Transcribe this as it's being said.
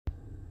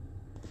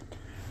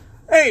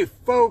Hey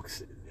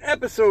folks,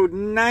 episode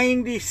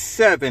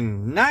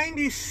 97.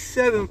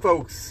 97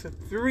 folks.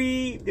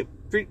 Three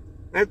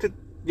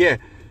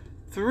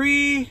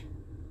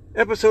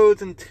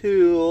episodes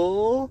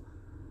until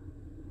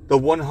the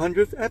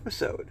 100th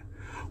episode,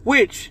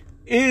 which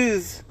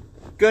is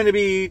going to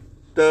be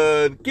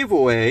the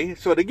giveaway.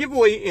 So the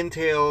giveaway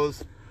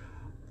entails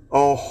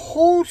a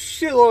whole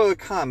shitload of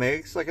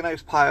comics, like a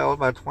nice pile,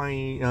 about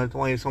 20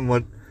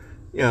 somewhat,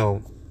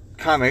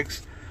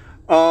 comics.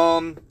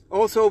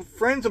 Also,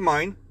 friends of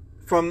mine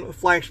from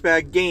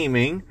Flashback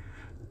Gaming,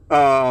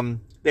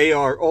 they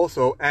are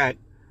also at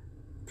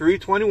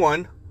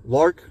 321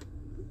 Larkfield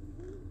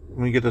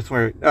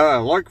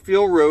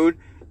Road,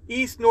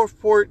 East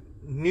Northport,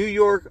 New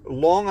York,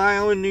 Long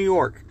Island, New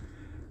York.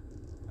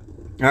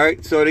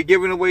 Alright, so they're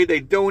giving away, they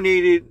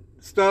donated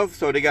stuff,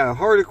 so they got a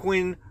Harley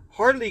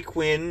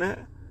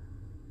Quinn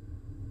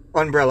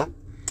umbrella,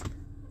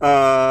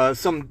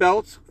 some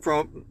belts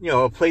from,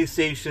 a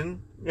PlayStation,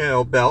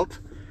 belt,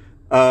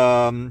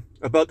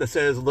 a belt that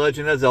says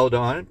Legend of Zelda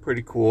on it,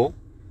 pretty cool,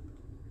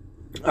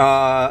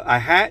 a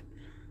hat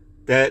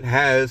that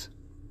has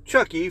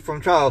Chucky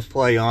from Child's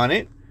Play on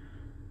it,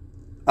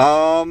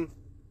 and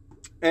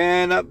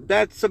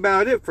that's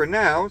about it for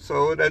now.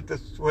 So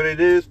that's what it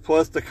is,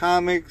 plus the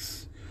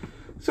comics.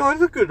 So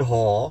it's a good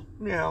haul,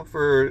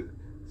 for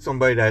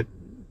somebody that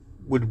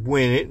would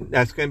win it.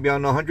 That's going to be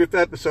on the 100th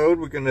episode.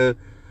 We're going to,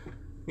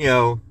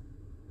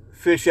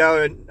 fish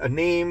out a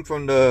name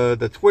from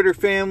the Twitter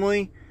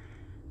family,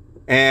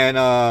 and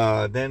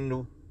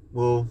then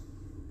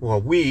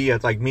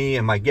that's like me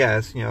and my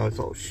guest,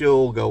 so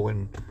she'll go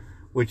in,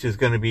 which is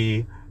going to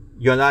be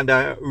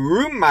Yolanda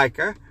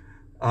Roommaker.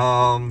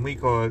 We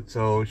call it,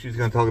 so she's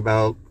going to talk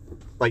about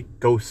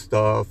like ghost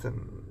stuff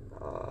and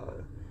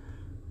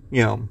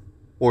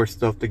more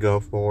stuff to go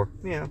for.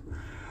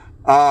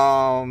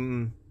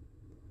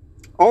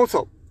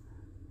 Also,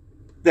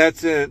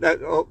 that's it.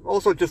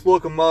 Also, just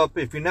look them up.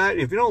 If you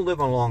don't live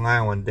on Long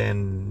Island,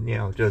 then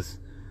just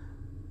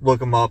look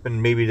them up,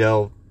 and maybe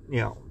they'll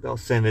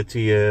send it to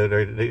you,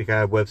 or they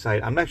got a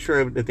website. I'm not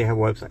sure that they have a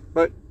website,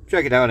 but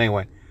check it out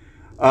anyway.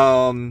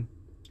 But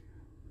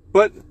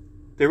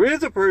there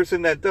is a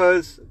person that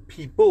does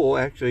people.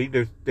 Actually,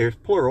 there's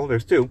plural.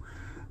 There's two.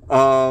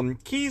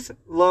 Key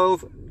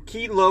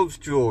loves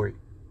jewelry.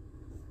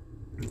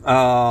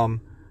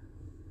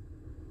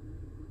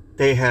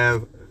 They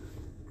have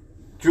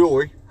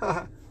jewelry.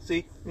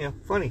 See,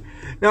 funny.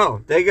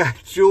 No, they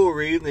got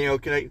jewelry.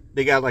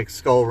 They got like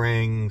skull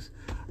rings,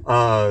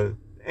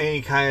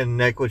 any kind of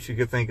necklace you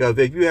could think of.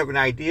 If you have an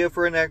idea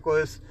for a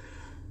necklace,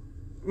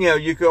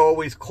 you could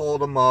always call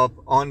them up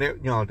on their,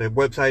 their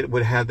website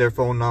would have their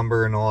phone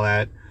number and all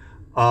that.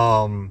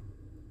 So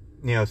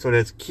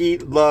that's Key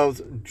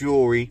Loves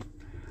Jewelry,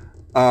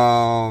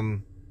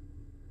 and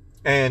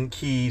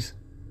Key's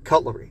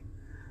Cutlery.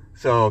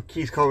 So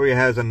Key's Cutlery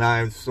has a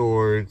knives,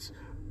 swords,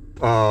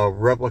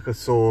 replica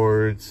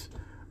swords,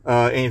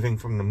 anything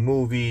from the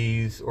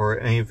movies or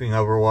anything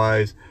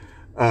otherwise,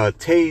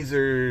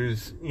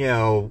 tasers,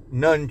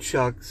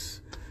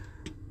 nunchucks.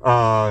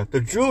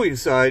 The jewelry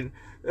side,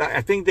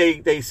 I think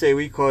they say,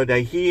 we call it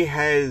that she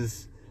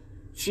has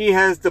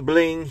the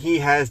bling, he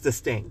has the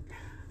sting.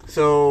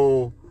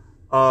 So,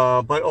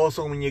 but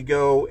also when you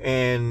go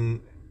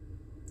and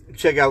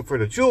check out for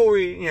the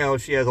jewelry,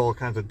 she has all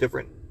kinds of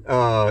different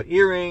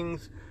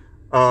earrings,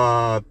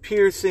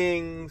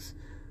 piercings,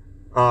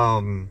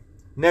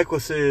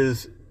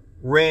 necklaces,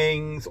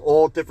 rings,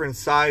 all different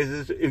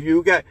sizes. If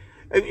you got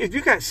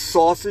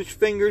sausage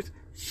fingers,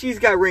 she's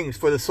got rings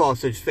for the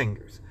sausage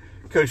fingers,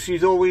 because she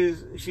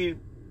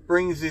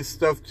brings this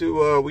stuff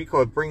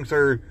to brings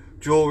her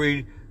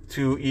jewelry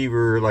to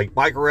either like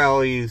bike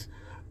rallies,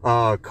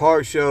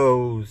 car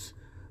shows,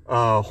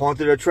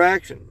 haunted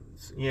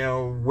attractions,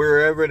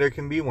 wherever there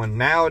can be one.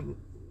 Now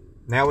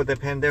with the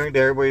pandemic,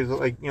 everybody's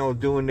like,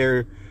 doing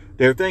their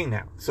thing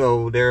now.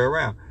 So they're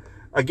around.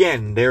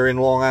 Again, they're in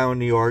Long Island,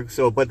 New York.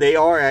 But they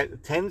are at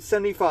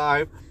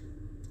 1075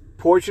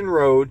 Portion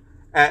Road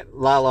at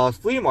Lala's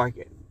Flea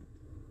Market.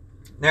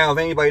 Now, if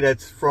anybody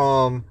that's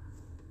from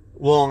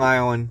Long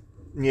Island,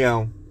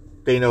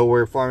 they know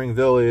where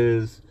Farmingville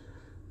is.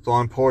 It's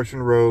on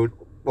Portion Road,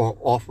 well,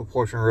 off of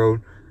Portion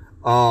Road.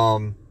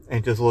 And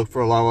just look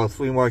for Lala's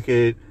Flea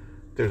Market.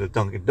 There's a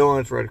Dunkin'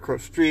 Donuts right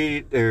across the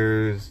street.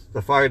 There's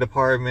the fire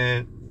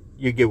department.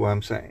 You get what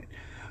I'm saying.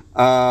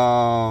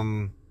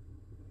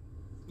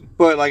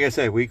 But like I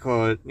said, we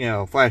call it,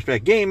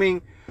 Flashback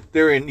Gaming.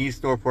 They're in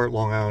East Northport,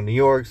 Long Island, New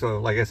York. So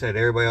like I said,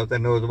 everybody out there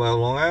knows about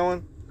Long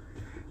Island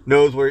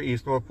knows where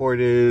East Northport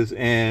is,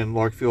 and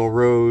Larkfield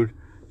Road.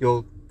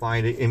 You'll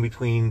find it in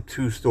between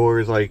two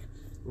stores. Like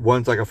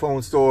one's like a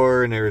phone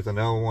store, and there's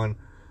another one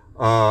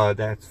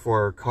that's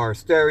for car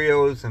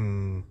stereos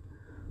and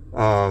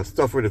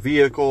stuff for the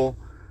vehicle.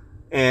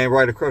 And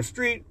right across the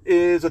street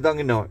is a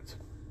Dunkin' Donuts.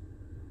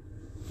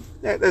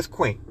 That's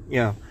quaint,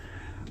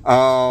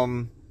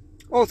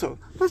 Also,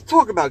 let's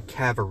talk about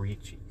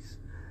Cavaricci's.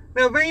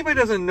 Now, if anybody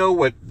doesn't know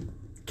what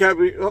there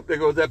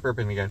goes that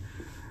burping again.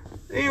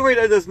 Anybody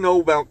that doesn't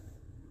know about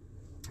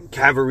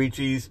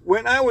Cavariccis.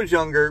 When I was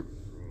younger,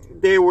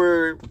 they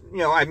were, you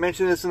know, I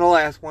mentioned this in the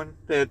last one,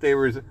 that there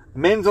was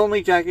men's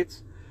only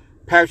jackets,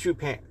 parachute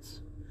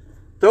pants.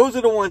 Those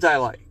are the ones I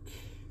like.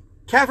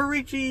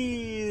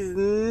 Cavariccis,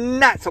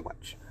 not so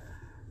much.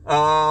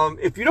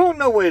 If you don't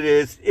know what it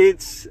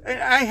is,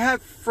 I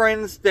have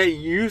friends that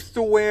used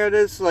to wear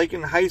this, like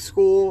in high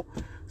school,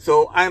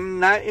 so I'm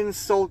not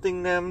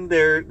insulting them,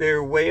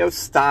 their way of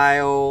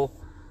style.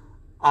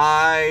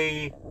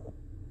 I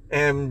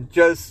am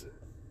just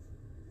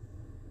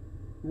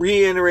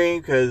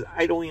reiterating, because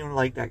I don't even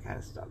like that kind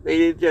of stuff.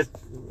 It just,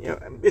 you know,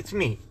 it's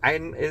me.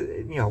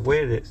 You know, what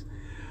it is.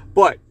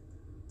 But,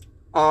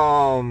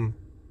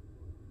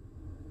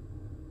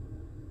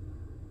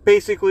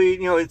 basically,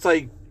 you know, it's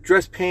like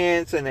dress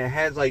pants, and it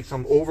has like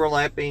some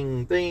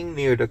overlapping thing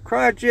near the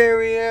crotch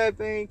area, I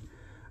think.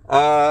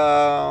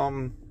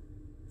 I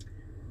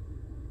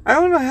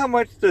don't know how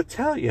much to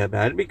tell you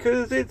about it,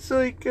 because it's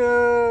like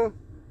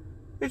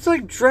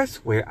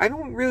dress wear. I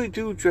don't really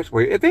do dress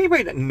wear. If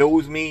anybody that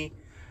knows me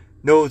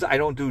knows I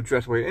don't do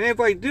dress wear, and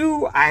if I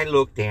do, I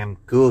look damn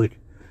good.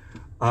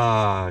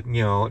 You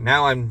know,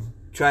 now I'm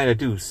trying to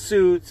do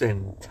suits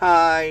and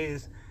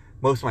ties.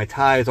 Most of my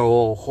ties are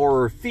all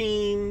horror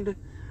themed.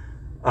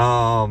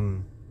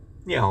 You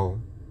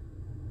know,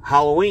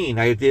 Halloween,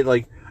 I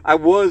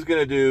was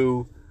gonna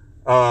do,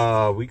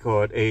 we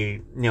call it a,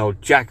 you know,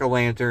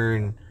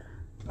 jack-o'-lantern,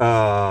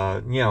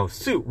 you know,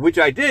 suit, which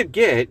I did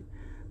get,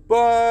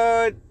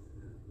 but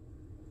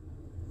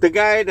the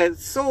guy that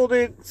sold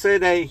it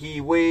said that he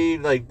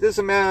weighed like this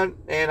amount,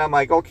 and I'm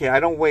like, okay,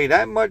 I don't weigh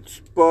that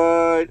much,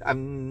 but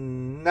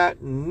I'm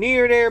not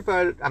near there,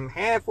 but I'm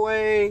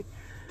halfway,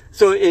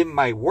 so it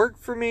might work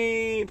for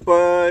me.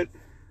 But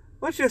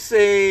let's just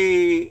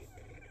say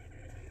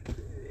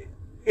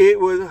it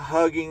was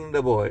hugging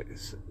the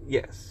boys,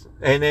 yes,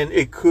 and then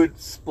it could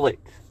split,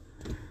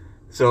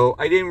 so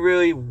I didn't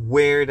really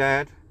wear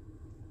that.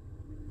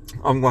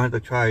 I'm going to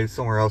have to try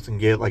somewhere else and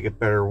get like a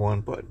better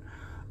one, but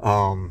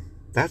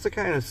that's the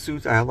kind of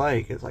suits I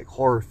like. It's like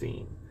horror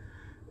theme.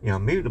 You know,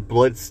 maybe the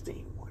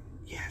Bloodstained one.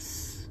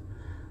 Yes.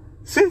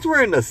 Since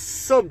we're in the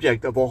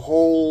subject of a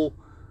whole,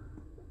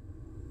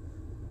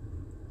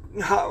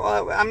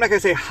 I'm not going to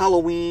say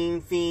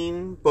Halloween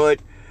theme, but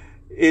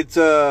it's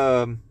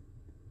somewhere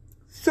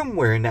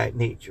in that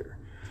nature.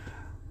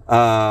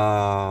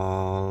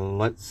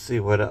 Let's see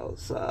what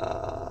else.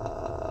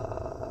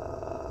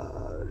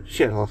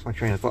 Shit, I lost my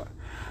train of thought.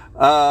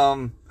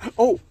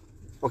 Oh,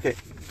 okay.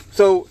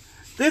 So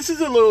this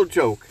is a little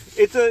joke.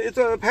 It's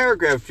a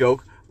paragraph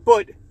joke,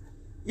 but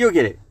you'll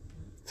get it.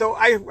 So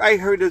I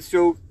heard this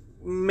joke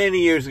many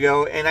years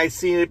ago, and I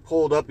seen it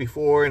pulled up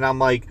before, and I'm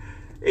like,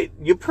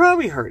 you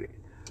probably heard it,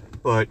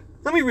 but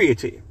let me read it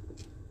to you.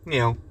 You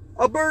know,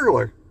 a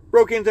burglar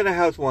broke into the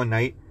house one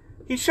night.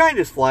 He shined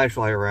his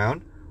flashlight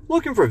around,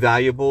 looking for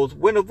valuables,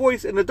 when a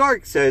voice in the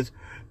dark says,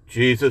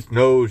 "Jesus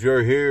knows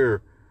you're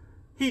here."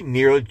 He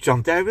nearly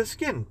jumped out of his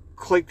skin,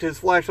 clicked his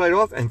flashlight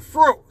off, and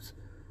froze.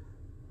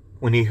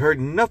 When he heard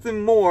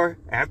nothing more,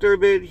 after a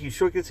bit, he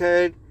shook his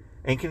head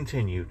and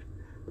continued.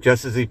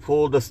 Just as he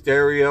pulled the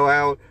stereo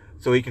out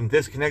so he can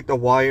disconnect the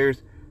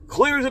wires,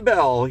 clear as a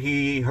bell,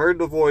 he heard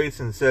the voice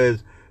and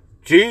says,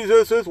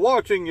 "Jesus is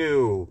watching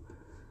you."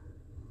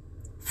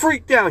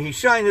 Freaked out, he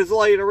shined his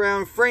light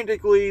around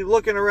frantically,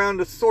 looking around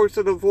the source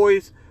of the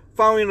voice.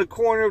 Following the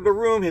corner of the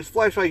room, his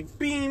flashlight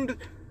beamed,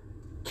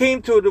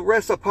 came to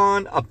rest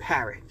upon a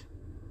parrot.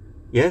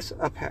 Yes,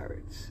 a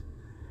parrot.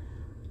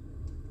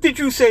 "Did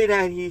you say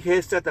that?" he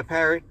hissed at the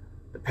parrot.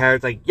 The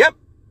parrot's like, "Yep."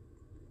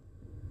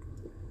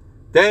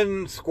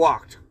 Then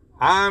squawked,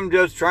 "I'm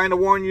just trying to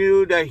warn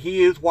you that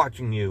he is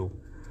watching you."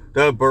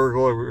 The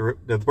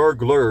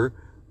burglar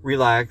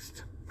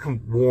relaxed.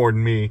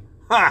 "Warn me?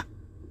 Ha!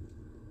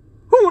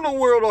 Who in the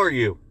world are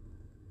you?"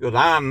 He goes,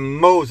 "I'm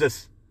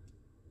Moses,"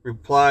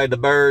 replied the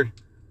bird.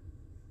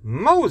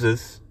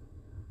 "Moses?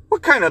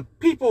 What kind of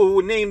people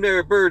would name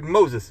their bird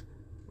Moses?"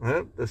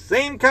 "Well, the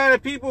same kind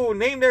of people who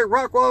name their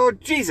Rockwall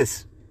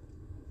Jesus."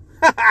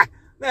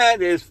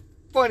 That is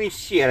funny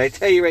shit, I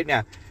tell you right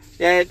now.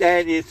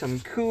 That is some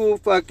cool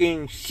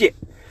fucking shit.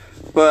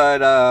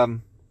 But,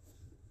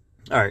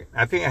 alright,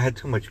 I think I had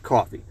too much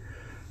coffee.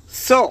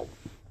 So,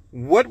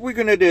 what we're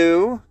gonna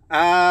do,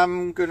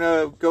 I'm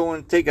gonna go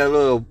and take a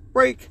little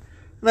break.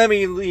 Let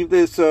me leave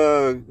this,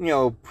 you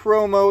know,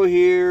 promo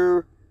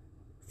here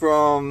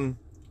from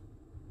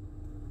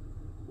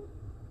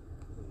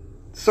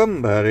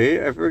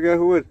somebody. I forgot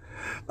who it.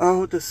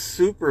 Oh, the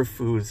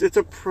superfoods. It's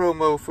a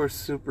promo for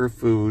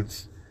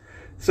superfoods.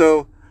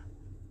 So,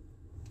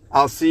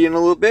 I'll see you in a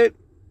little bit.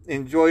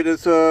 Enjoy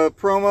this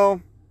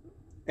promo.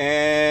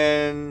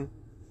 And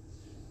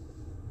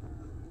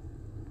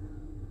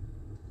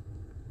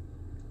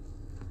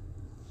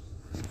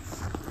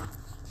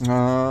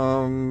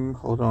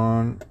hold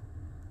on.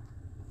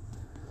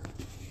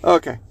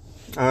 Okay.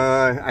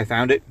 I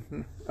found it.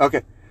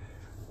 Okay.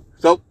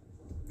 So,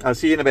 I'll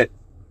see you in a bit.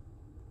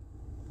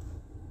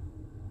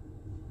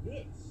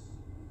 This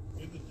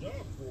is the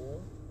job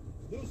for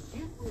the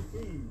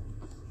superfoods.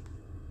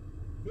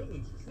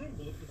 Villains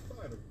tremble at the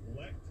sight of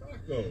black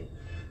taco,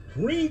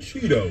 green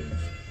Cheetos,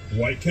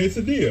 white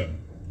quesadilla,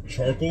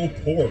 charcoal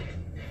pork,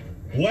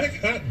 black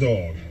hot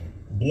dog,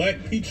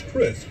 black peach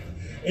crisp,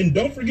 and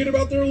don't forget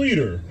about their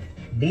leader,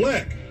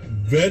 black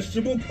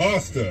vegetable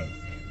pasta.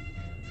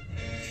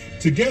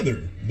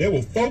 Together, they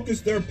will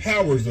focus their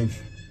powers of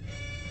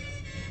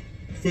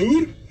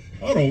food?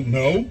 I don't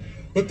know,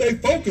 but they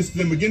focus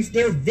them against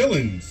their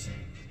villains,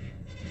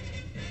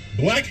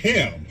 black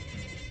ham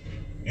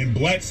and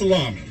black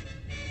salami.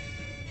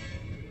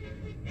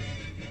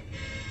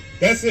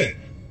 That's it.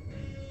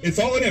 It's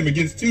all of them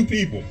against two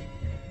people.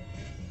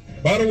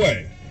 By the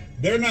way,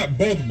 they're not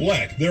both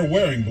black. They're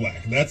wearing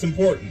black. That's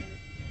important.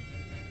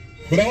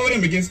 But all of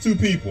them against two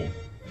people.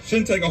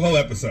 Shouldn't take a whole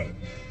episode.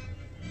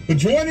 But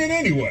join in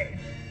anyway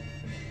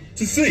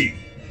to see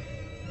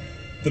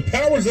the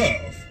powers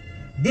of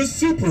the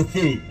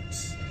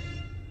superfoods.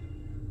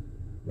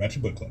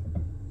 Ratchet Book Club.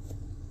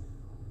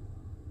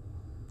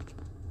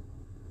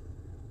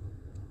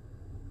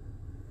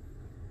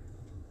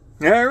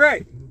 All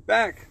right,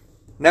 back.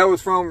 That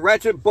was from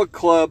Ratchet Book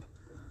Club.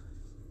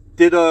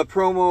 Did a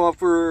promo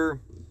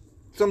for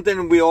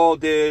something we all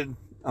did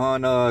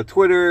on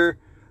Twitter,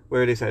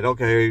 where they said,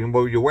 okay, what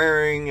were you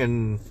wearing,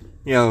 and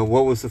you know,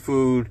 what was the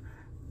food,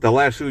 the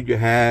last food you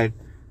had,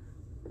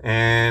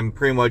 and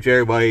pretty much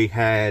everybody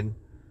had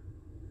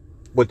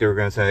what they were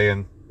gonna say,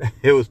 and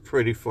it was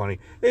pretty funny.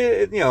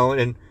 You know,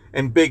 and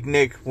Big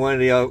Nick, one of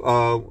the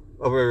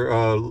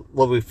other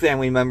lovely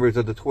family members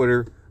of the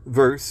Twitter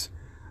verse,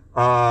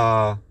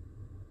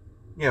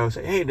 you know,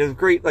 say, hey, there's a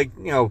great, like,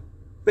 you know,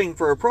 thing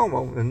for a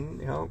promo. And,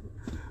 you know,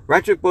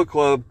 Ratchet Book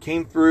Club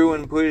came through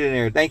and put it in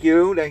there. Thank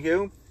you, thank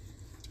you.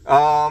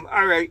 All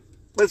right,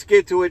 let's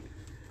get to it.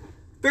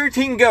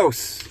 13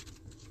 Ghosts.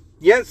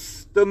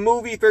 Yes, the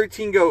movie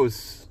 13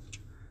 Ghosts.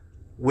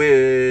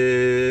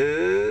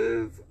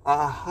 With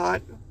a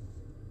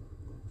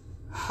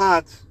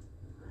hot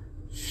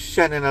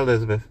Shannon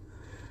Elizabeth.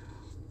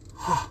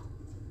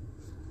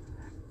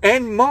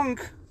 And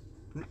Monk.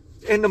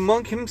 And the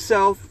monk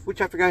himself,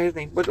 which I forgot his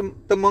name, but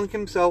the monk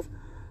himself,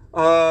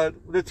 the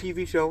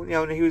TV show, you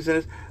know, he was in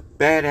his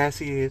badass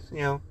he is, you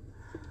know.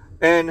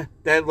 And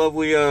that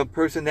lovely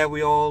person that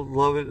we all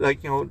love,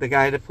 like, you know, the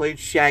guy that played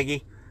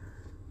Shaggy,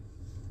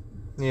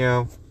 you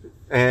know,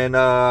 and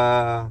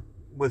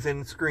was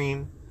in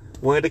Scream,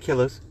 one of the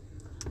killers.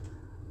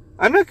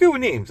 I'm not good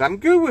with names. I'm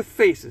good with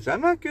faces. I'm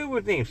not good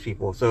with names,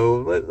 people.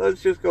 So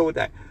let's just go with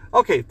that.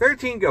 Okay,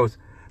 13 Ghosts.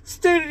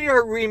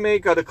 State-of-the-art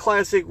remake of the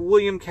classic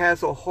William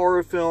Castle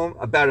horror film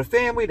about a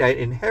family that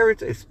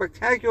inherits a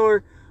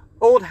spectacular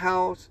old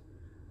house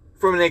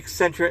from an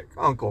eccentric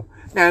uncle.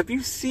 Now, if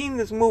you've seen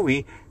this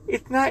movie,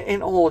 it's not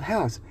an old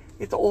house.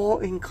 It's all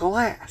in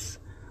glass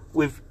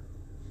with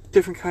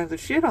different kinds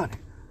of shit on it.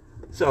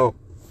 So,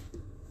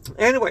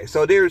 anyway,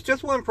 so there's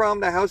just one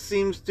problem. The house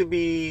seems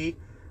to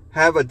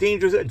have a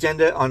dangerous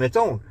agenda on its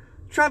own.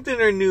 Trapped in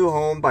their new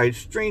home by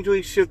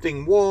strangely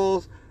shifting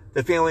walls,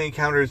 the family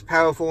encounters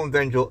powerful and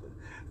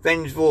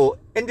vengeful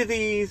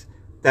entities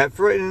that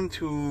threaten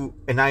to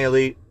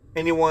annihilate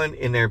anyone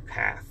in their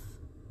path.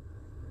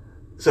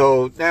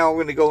 So now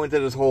we're going to go into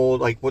this whole,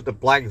 like, what the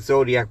Black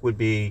Zodiac would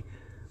be.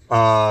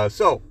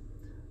 So,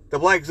 the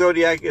Black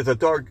Zodiac is a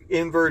dark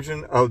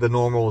inversion of the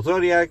normal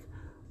Zodiac.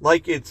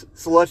 Like its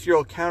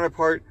celestial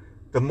counterpart,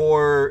 the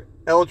more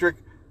eldritch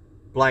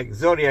Black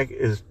Zodiac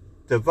is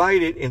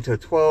divided into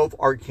 12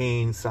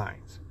 arcane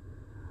signs.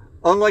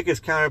 Unlike its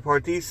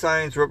counterpart, these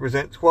signs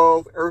represent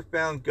 12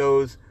 earthbound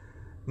ghosts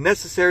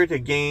necessary to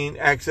gain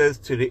access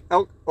to the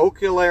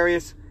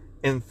Ocularius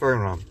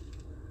Infernum.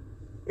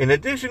 In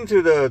addition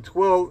to the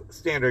 12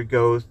 standard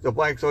ghosts, the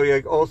Black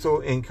Zodiac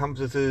also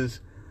encompasses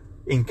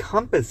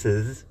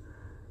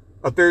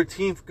a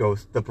 13th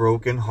ghost, the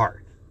Broken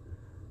Heart.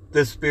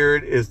 This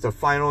spirit is the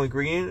final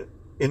ingredient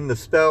in the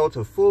spell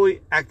to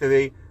fully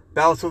activate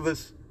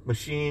Balsilvus'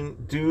 machine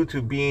due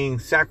to being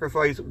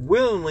sacrificed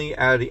willingly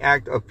out of the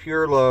act of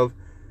pure love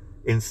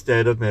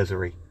instead of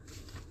misery.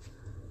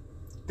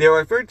 There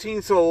are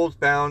 13 souls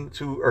bound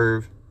to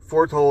earth,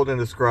 foretold and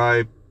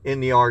described in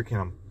the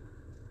Arcanum,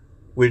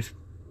 which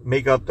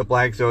make up the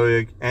Black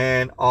Zodiac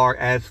and are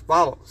as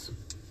follows.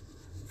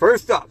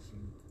 First up,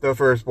 the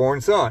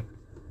firstborn son.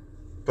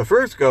 The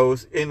first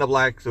ghost in the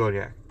Black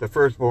Zodiac. The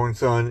firstborn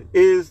son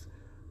is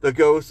the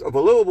ghost of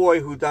a little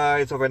boy who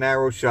dies of an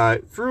arrow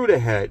shot through the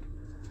head.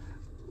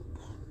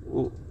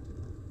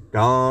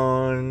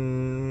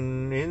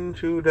 Gone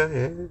into the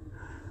head.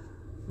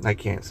 I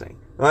can't sing.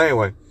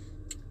 Anyway,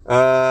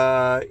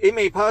 it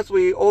may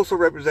possibly also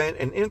represent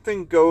an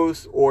infant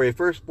ghost or a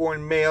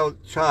firstborn male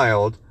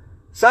child.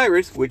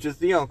 Cyrus, which is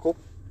the uncle,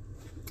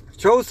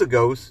 chose the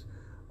ghost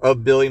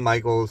of Billy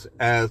Michaels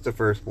as the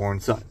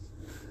firstborn son.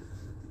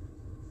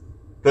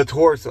 The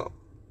torso.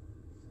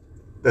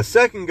 The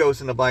second ghost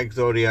in the Black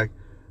Zodiac,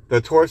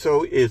 the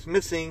torso is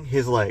missing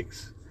his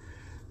legs.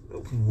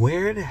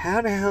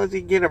 How the hell does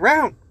he get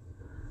around?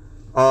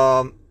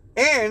 Or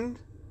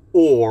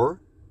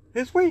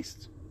his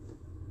waist.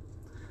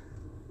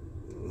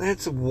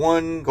 That's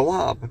one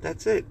glob.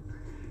 That's it.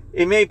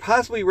 It may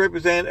possibly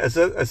represent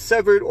a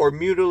severed or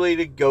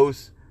mutilated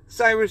ghost.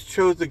 Cyrus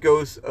chose the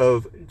ghost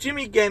of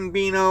Jimmy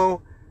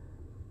Gambino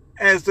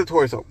as the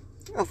torso.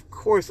 Of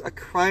course, a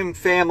crime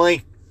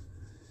family.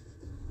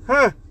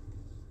 Huh.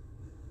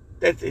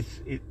 That's it's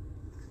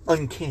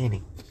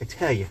uncanny, I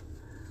tell you.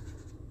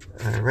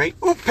 Alright.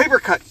 Oh, paper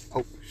cut.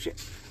 Oh,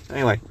 shit.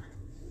 Anyway.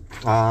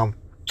 Ow.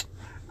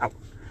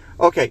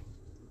 Okay.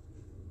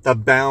 The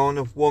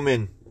Bound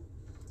Woman.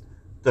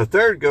 The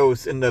third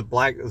ghost in the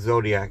Black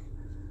Zodiac.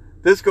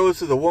 This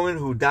ghost is a woman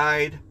who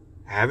died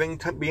having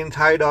been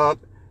tied up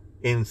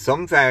in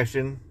some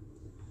fashion.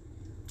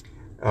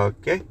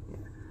 Okay.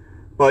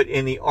 But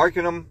in the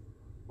Arcanum,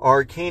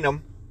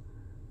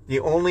 the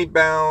only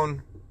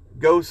bound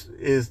ghost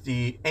is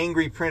the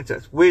Angry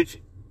Princess,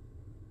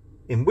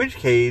 in which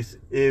case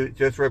it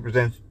just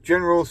represents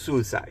general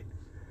suicide.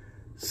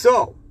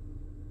 So,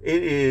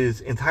 it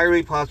is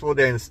entirely possible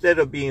that instead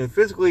of being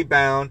physically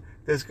bound,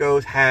 this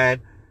ghost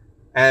had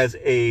as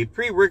a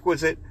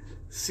prerequisite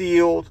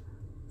sealed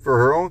for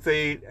her own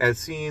fate, as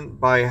seen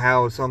by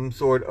how some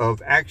sort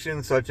of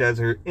action such as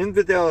her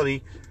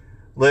infidelity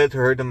led to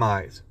her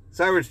demise.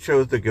 Cyrus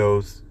chose the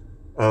ghost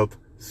of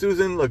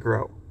Susan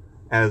LeGros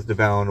as the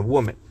bound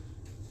woman.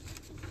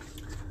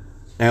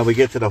 Now we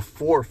get to the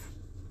fourth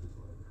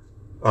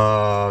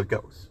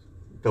ghost,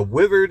 the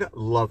Withered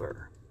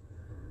Lover.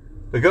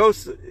 The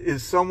ghost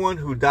is someone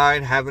who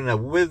died having a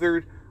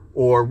withered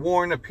or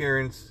worn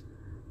appearance.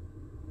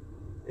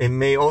 It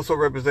may also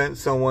represent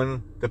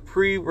someone. The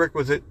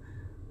prerequisite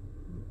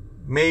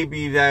may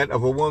be that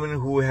of a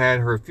woman who had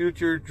her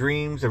future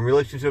dreams and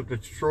relationships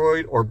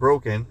destroyed or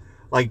broken,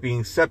 like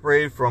being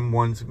separated from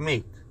one's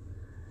mate.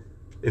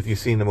 If you've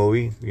seen the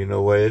movie, you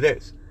know what it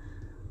is.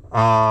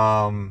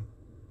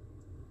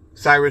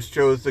 Cyrus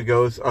chose the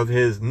ghost of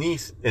his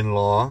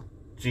niece-in-law,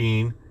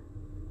 Jean.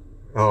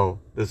 Oh,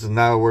 this is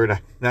not a word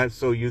I'm not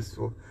so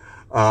useful.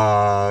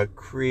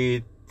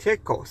 Kritikos.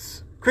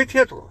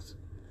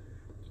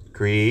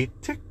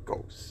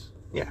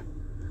 Yeah.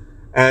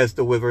 As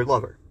the Withered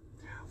Lover.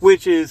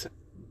 Which is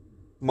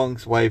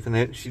Monk's wife,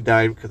 and she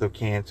died because of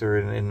cancer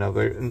and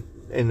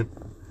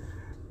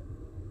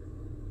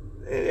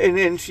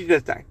she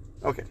just died.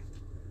 Okay.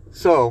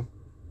 So,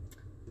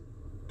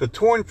 the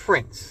Torn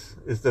Prince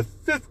is the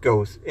fifth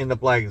ghost in the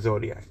Black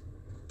Zodiac.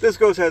 This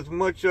ghost has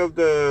much of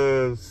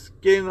the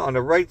skin on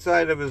the right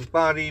side of his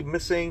body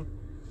missing,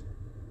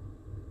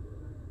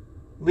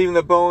 leaving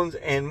the bones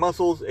and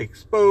muscles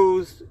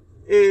exposed.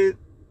 It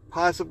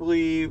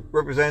possibly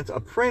represents a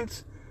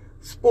prince,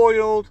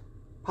 spoiled,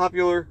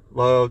 popular,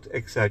 loved,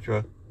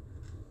 etc.,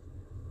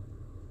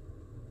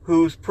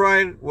 whose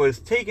pride was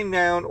taken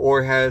down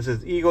or has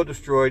his ego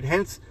destroyed,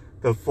 hence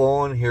the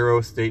fallen hero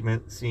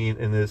statement seen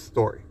in this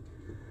story.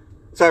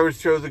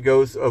 Cyrus chose the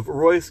ghost of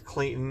Royce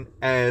Clayton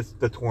as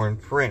the Torn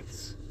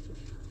Prince.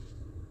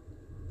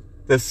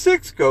 The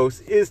sixth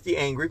ghost is the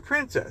Angry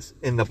Princess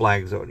in the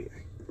Black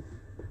Zodiac.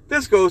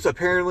 This ghost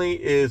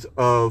apparently is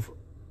of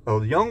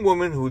a young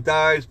woman who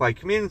dies by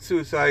committing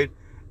suicide,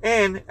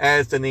 and,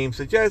 as the name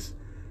suggests,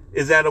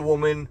 is that a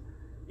woman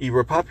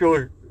either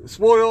popular,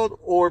 spoiled,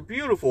 or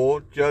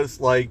beautiful,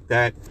 just like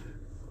that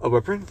of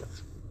a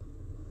princess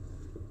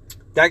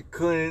that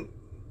couldn't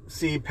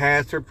see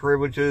past her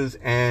privileges,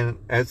 and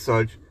as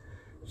such,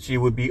 she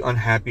would be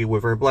unhappy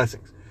with her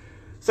blessings.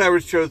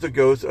 Cyrus chose the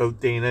ghost of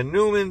Dana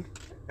Newman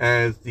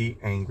as the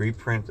Angry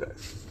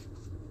Princess.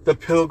 The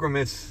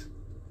Pilgrimess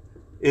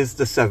is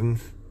the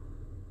seventh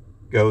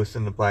ghost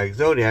in the Black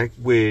Zodiac,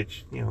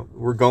 which,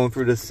 we're going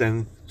through the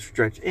seventh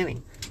stretch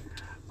inning.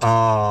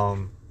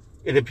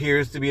 It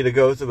appears to be the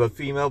ghost of a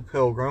female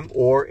pilgrim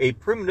or a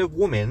primitive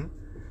woman.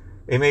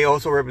 It may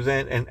also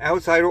represent an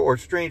outsider or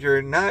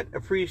stranger not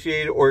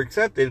appreciated or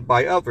accepted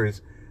by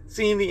others.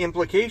 Seeing the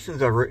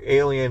implications of her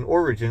alien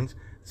origins,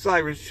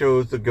 Cyrus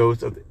chose the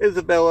ghost of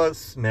Isabella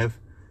Smith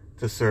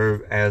to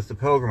serve as the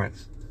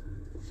pilgrimess.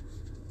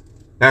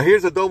 Now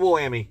here's a double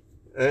whammy.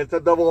 It's a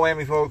double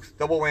whammy, folks.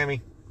 Double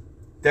whammy.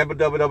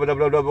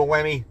 Double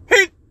whammy.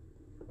 Hit!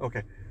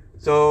 Okay.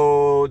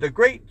 So, the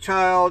Great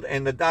Child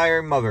and the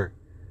Dire Mother.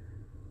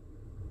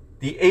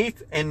 The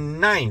eighth and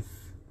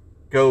ninth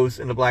ghosts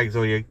in the Black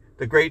Zodiac.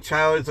 The Great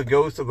Child is the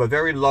ghost of a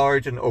very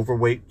large and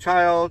overweight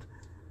child.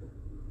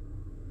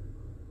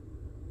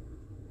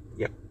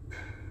 Yep.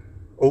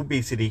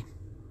 Obesity.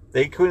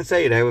 They couldn't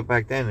say that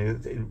back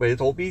then, but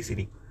it's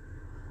obesity.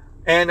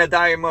 And the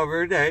Dire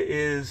Mother that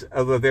is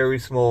of a very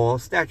small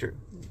stature.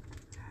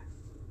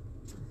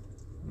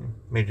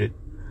 Midget.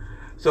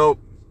 So,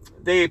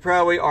 they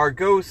probably are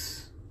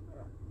ghosts.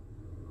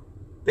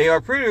 They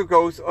are pretty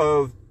ghosts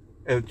of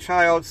a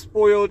child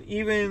spoiled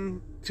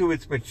even to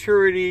its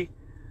maturity,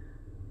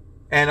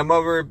 and a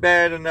mother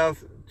bad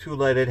enough to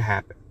let it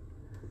happen.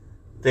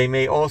 They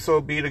may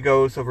also be the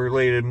ghosts of a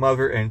related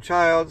mother and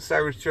child.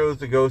 Cyrus chose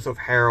the ghosts of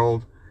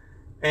Harold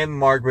and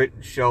Margaret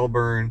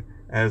Shelburne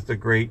as the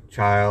Great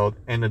Child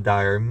and the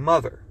Dire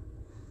Mother.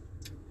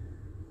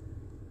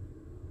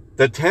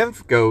 The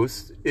 10th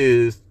ghost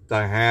is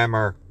the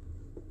Hammer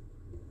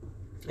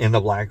in the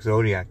Black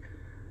Zodiac.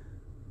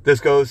 This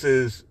ghost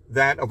is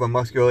that of a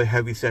muscular,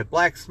 heavy-set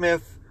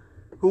blacksmith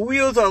who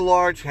wields a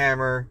large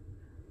hammer.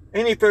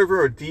 Any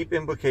further or deep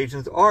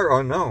implications are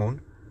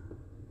unknown.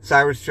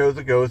 Cyrus chose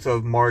the ghost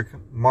of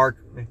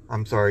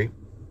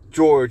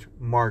George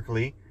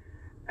Markley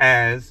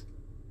as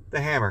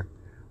the hammer,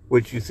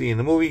 which you see in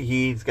the movie.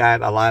 He's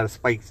got a lot of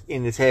spikes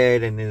in his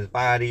head and in his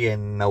body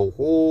and a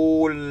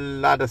whole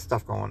lot of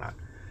stuff going on.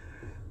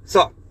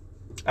 So,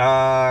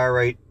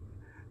 alright.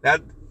 Now,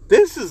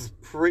 this is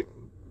pretty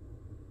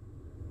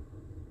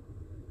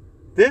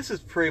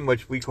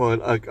much, we call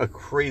it a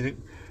crazy,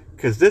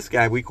 because this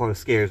guy, we call it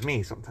scares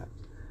me sometimes.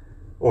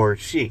 Or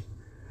she.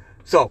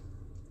 So,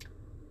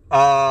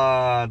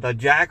 the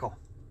Jackal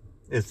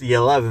is the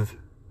 11th,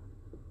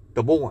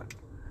 double one.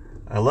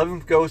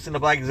 11th ghost in the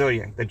Black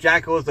Zodiac. The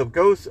Jackal is the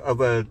ghost of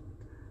a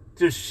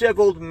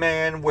disheveled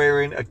man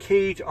wearing a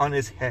cage on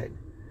his head,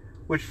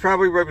 which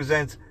probably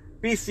represents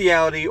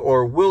bestiality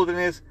or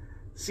wilderness,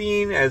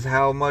 seen as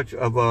how much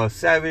of a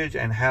savage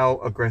and how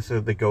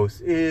aggressive the ghost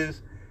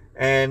is,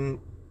 and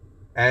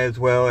as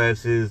well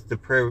as his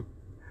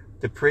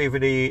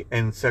depravity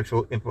and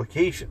sexual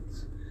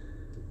implications.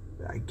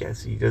 I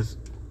guess he just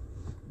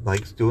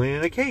likes doing it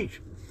in a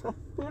cage.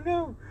 Who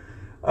knows?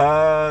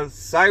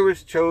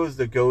 Cyrus chose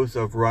the ghost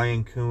of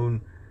Ryan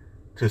Coon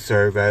to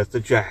serve as the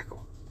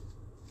Jackal.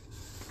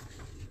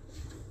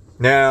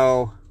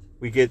 Now,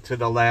 we get to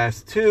the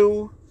last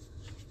two,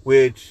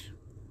 which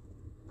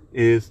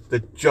is the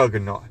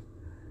Juggernaut.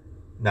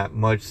 Not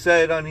much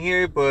said on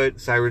here, but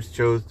Cyrus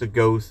chose the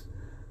ghost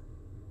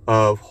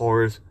of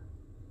Horace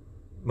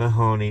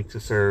Mahoney to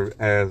serve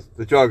as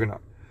the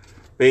Juggernaut.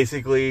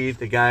 Basically,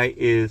 the guy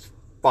is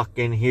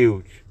fucking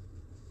huge.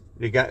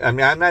 The guy, I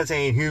mean, I'm not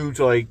saying huge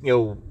like, you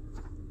know,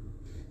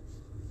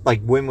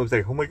 like Wim was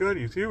like, oh my god,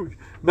 he's huge.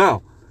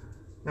 No,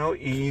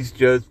 he's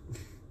just,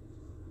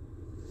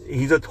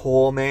 he's a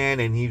tall man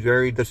and he's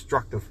very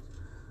destructive.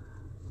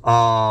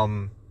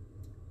 The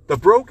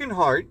Broken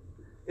Heart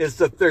is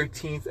the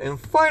 13th and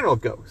final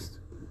ghost,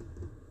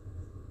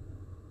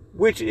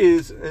 which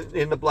is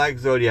in the Black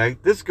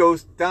Zodiac. This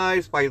ghost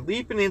dies by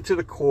leaping into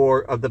the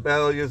core of the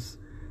rebellious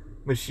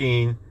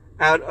machine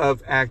out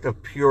of act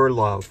of pure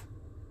love.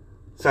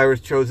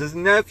 Cyrus chose his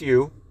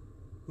nephew,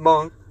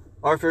 monk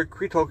Arthur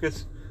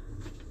Kretokis,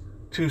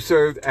 to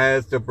serve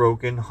as the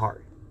Broken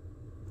Heart.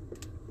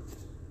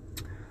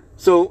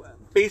 So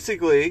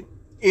basically,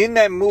 in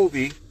that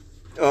movie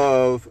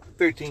of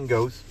 13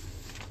 Ghosts,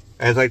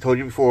 as I told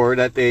you before,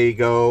 that they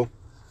go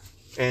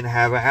and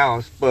have a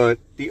house, but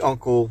the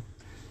uncle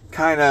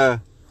kind of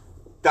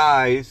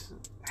dies,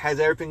 has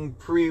everything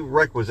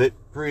prerequisite,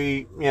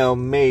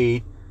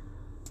 made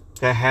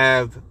to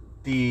have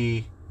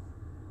the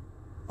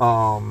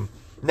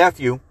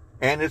nephew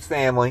and his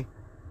family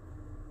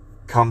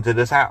come to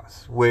this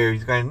house, where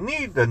he's going to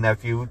need the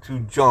nephew to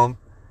jump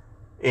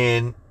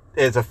in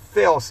as a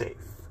failsafe.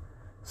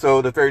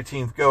 So the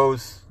 13th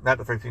ghost, not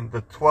the 13th,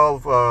 the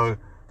 12th,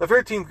 the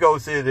 13th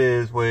ghost, it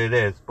is what it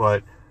is,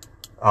 but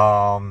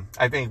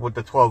I think with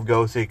the 12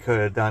 ghosts, they could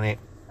have done it.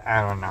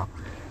 I don't know.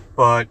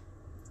 But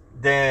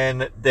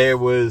then there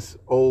was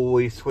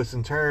always twists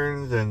and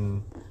turns,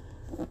 and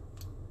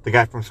the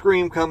guy from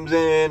Scream comes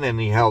in and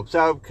he helps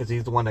out because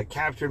he's the one that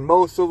captured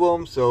most of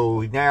them.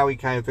 So now he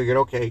kind of figured,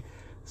 okay,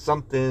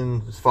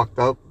 something's fucked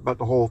up about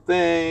the whole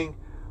thing.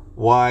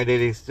 Why do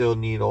they still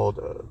need all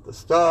the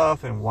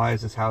stuff? And why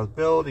is this house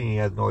built? And he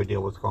has no idea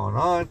what's going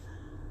on.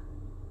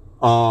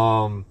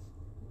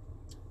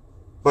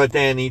 But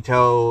then he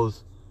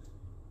tells,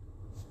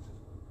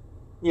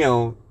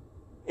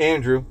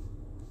 Andrew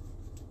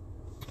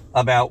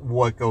about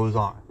what goes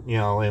on,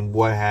 and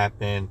what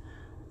happened,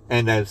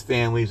 and that his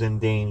family's in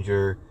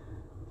danger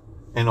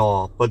and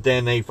all. But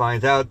then they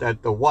find out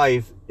that the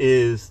wife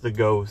is the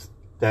ghost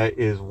that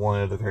is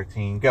one of the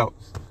 13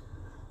 ghosts,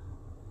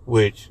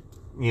 which,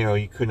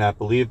 he could not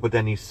believe. But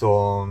then he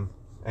saw him,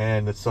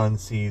 and the son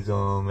sees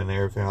him, and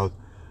everything else.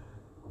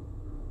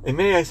 And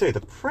may I say,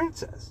 the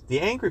princess, the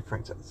angry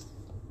princess.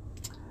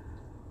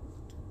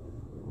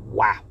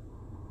 Wow.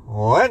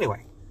 Well,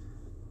 anyway.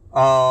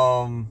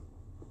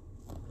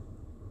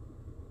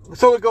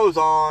 So it goes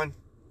on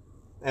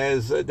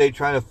as they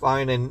try to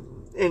find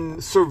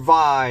and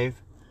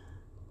survive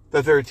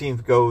the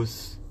 13th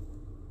ghost.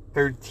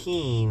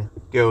 13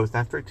 ghosts,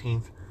 not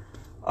 13th.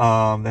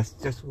 That's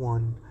just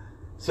one.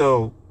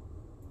 So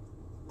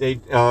they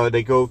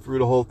go through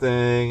the whole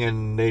thing,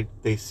 and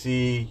they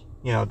see,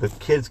 the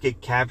kids get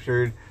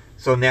captured.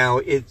 So now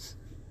it's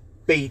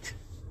bait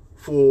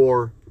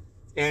for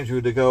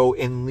Andrew to go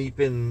and leap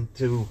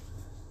into,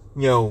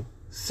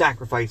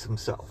 sacrifice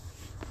himself.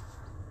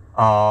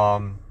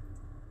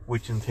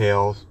 Which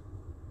entails,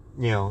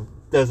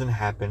 doesn't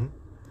happen.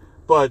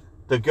 But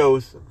the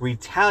ghosts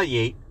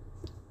retaliate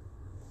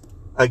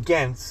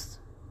against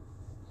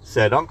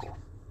said uncle.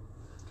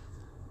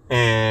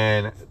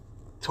 And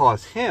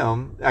toss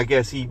him, I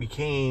guess he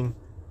became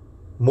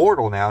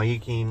mortal now. He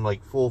became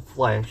like full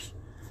flesh,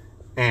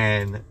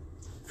 and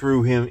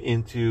threw him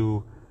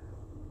into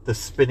the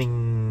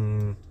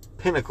spinning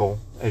pinnacle,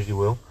 as you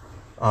will,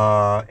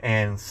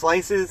 and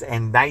slices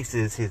and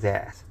dices his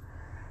ass,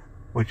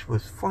 which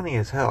was funny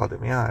as hell, to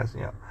be honest.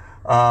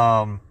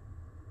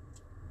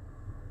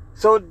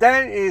 So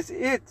that is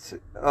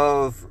it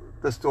of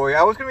the story.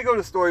 I was going to go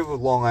to the story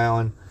with Long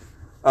Island,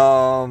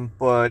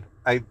 but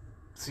I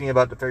seen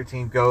about the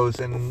 13th ghost,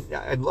 and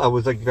I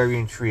was like very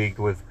intrigued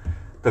with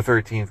the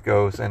 13th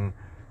ghost, and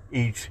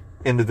each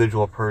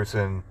individual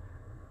person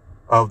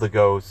of the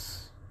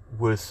ghosts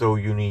was so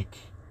unique.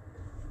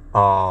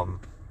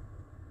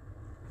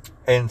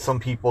 And some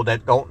people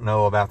that don't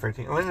know about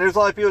 13, I mean, there's a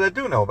lot of people that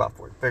do know about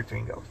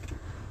 13 ghosts.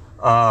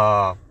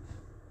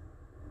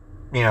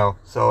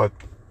 So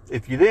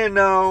if you didn't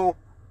know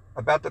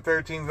about the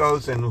 13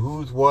 ghosts and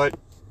who's what,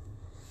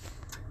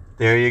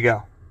 there you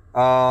go.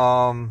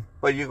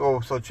 But you can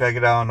also check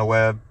it out on the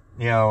web.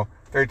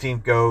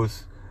 13th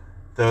ghosts,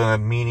 the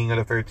meaning of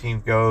the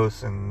 13th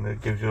ghost, and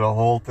it gives you the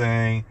whole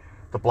thing.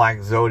 The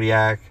Black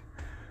Zodiac.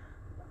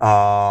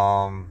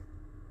 Because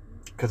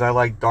I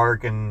like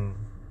dark and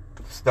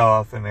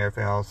stuff and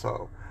everything else.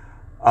 So,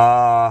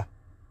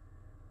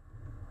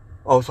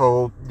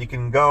 also you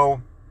can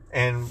go,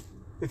 and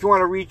if you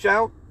want to reach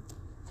out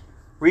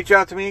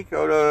to me.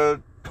 Go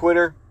to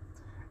Twitter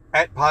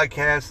at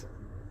podcast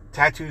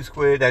Tattoo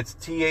Squid. That's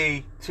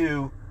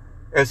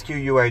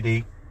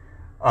TA2SQUID.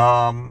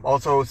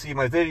 Also see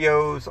my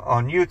videos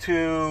on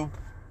YouTube.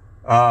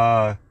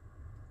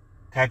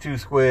 Tattoo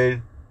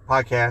Squid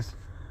podcast.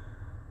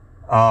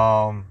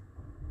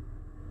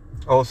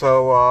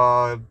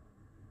 Also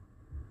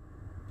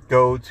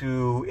go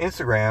to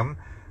Instagram,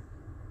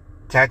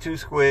 Tattoo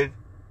Squid,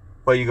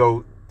 but you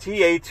go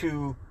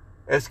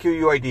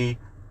TA2SQUID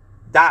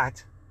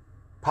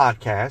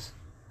 .podcast,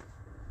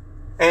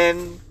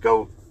 and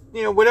go,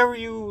 whatever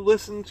you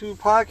listen to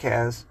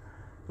podcasts,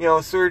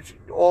 search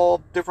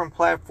all different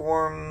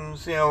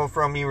platforms,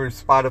 from either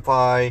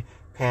Spotify,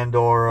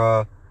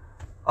 Pandora,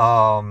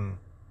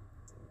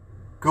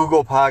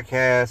 Google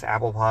Podcasts,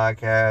 Apple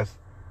Podcasts.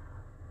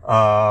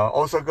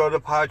 Also go to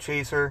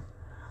Podchaser.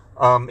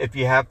 If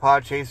you have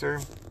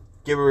Podchaser,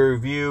 give a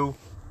review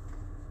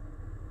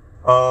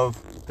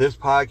of this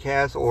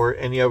podcast or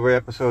any other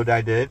episode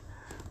I did.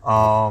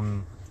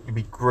 It'd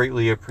be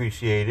greatly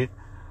appreciated.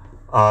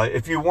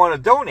 If you want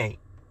to donate,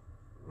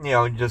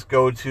 just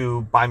go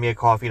to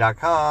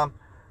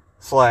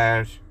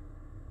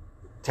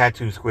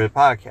buymeacoffee.com/Tattoo Squid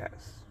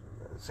Podcast.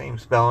 Same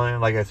spelling,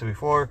 like I said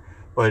before,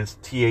 but it's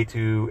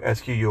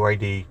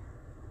TA2SQUID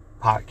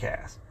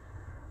podcast.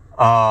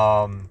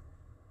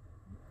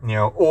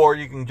 Or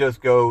you can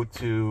just go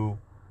to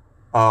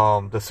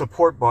the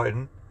support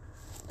button,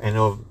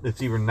 and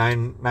it's either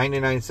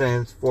 99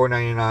 cents,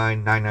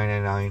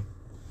 $4.99,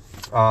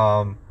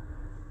 $9.99.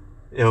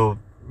 It'll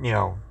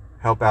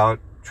help out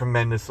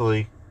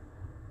tremendously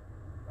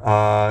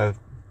to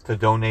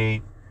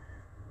donate,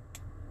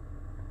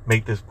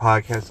 make this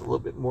podcast a little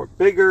bit more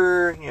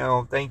bigger.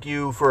 Thank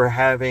you for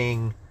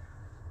having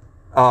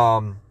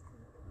on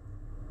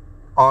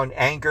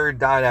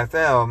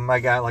Anchor.fm, I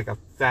got like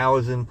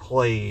 1,000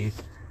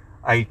 plays.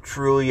 I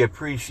truly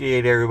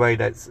appreciate everybody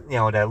that's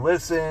that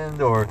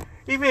listened, or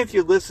even if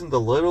you listened a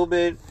little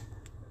bit.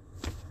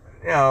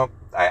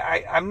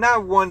 I'm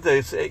not one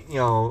to say,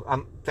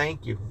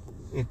 thank you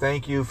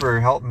for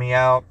helping me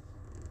out.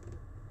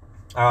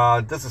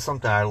 This is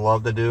something I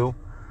love to do.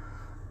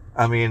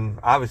 I mean,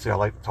 obviously I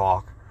like to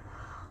talk.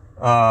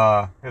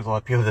 There's a lot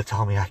of people that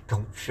tell me I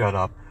don't shut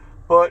up,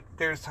 but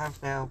there's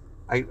times now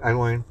I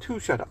learn to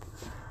shut up.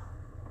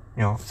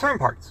 Certain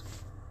parts.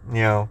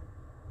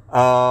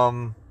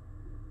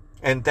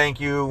 And thank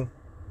you,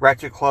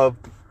 Ratchet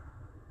Book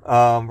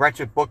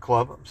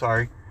Club, I'm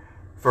sorry,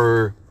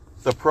 for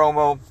the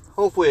promo.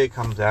 Hopefully it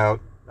comes out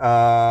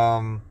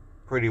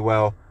pretty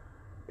well.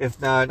 If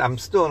not, I'm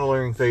still in the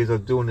learning phase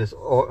of doing this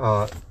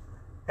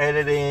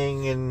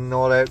editing and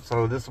all that.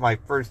 So this is my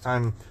first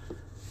time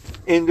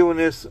in doing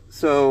this.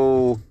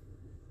 So,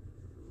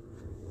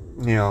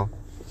 let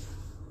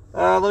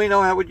me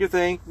know what you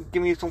think.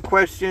 Give me some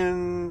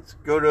questions.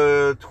 Go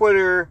to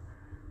Twitter.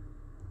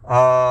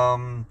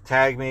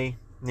 Tag me.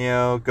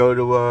 Go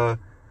to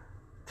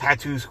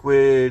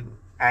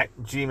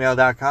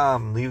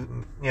tattoosquid@gmail.com. Leave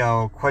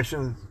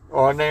questions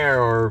on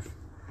there, or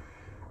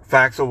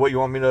facts of what you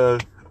want me to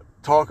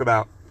talk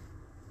about.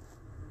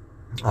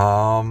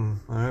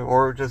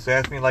 Or just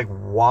ask me, like,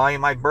 why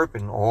am I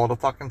burping all the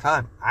fucking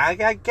time? I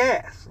got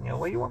gas.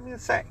 What do you want me to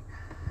say?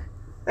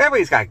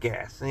 Everybody's got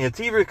gas. And it's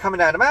either coming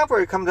out of the mouth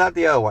or it comes out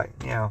the other way,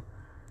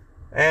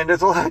 And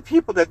there's a lot of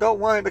people that don't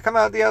want it to come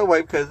out the other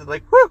way because it's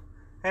like, whoo,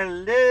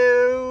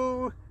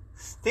 hello,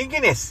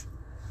 stinkiness.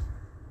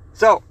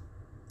 So,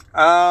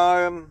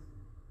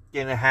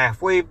 getting a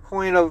halfway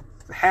point of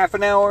half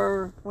an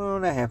hour. Well,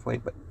 not halfway,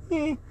 but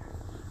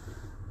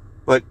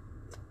But,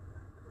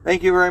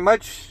 thank you very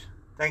much.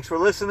 Thanks for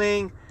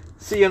listening.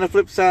 See you on the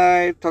flip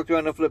side. Talk to you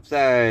on the flip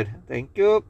side. Thank you.